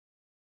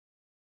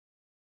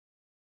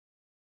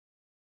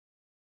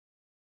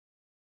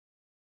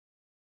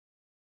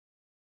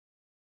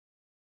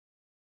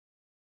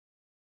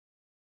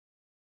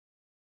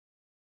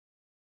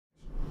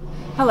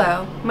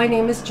Hello, my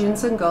name is June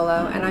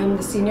Zungolo and I am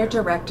the Senior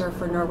Director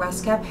for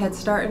Norwescap Head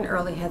Start and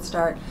Early Head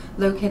Start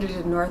located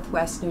in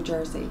Northwest New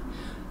Jersey.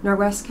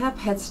 Norwescap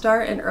Head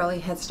Start and Early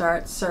Head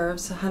Start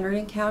serves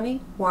Hunterdon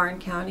County, Warren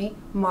County,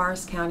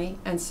 Morris County,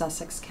 and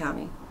Sussex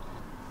County.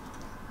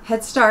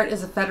 Head Start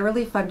is a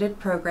federally funded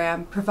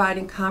program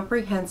providing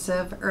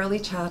comprehensive early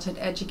childhood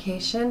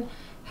education,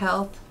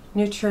 health,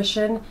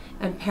 nutrition,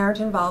 and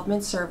parent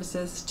involvement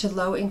services to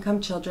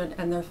low-income children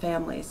and their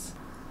families.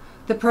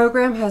 The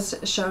program has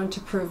shown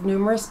to prove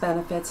numerous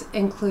benefits,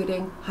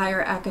 including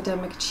higher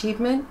academic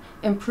achievement,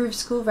 improved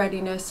school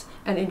readiness,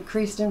 and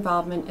increased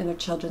involvement in their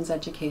children's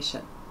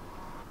education.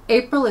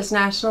 April is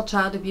National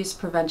Child Abuse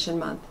Prevention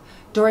Month.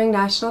 During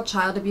National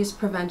Child Abuse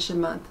Prevention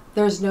Month,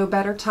 there is no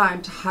better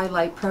time to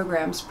highlight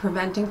programs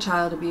preventing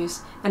child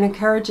abuse and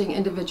encouraging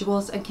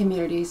individuals and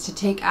communities to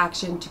take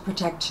action to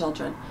protect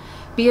children.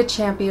 Be a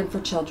champion for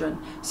children.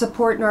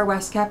 Support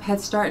Norwescap Head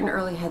Start and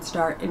Early Head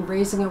Start in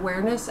raising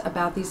awareness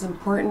about these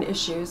important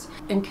issues.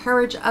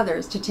 Encourage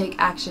others to take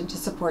action to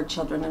support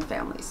children and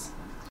families.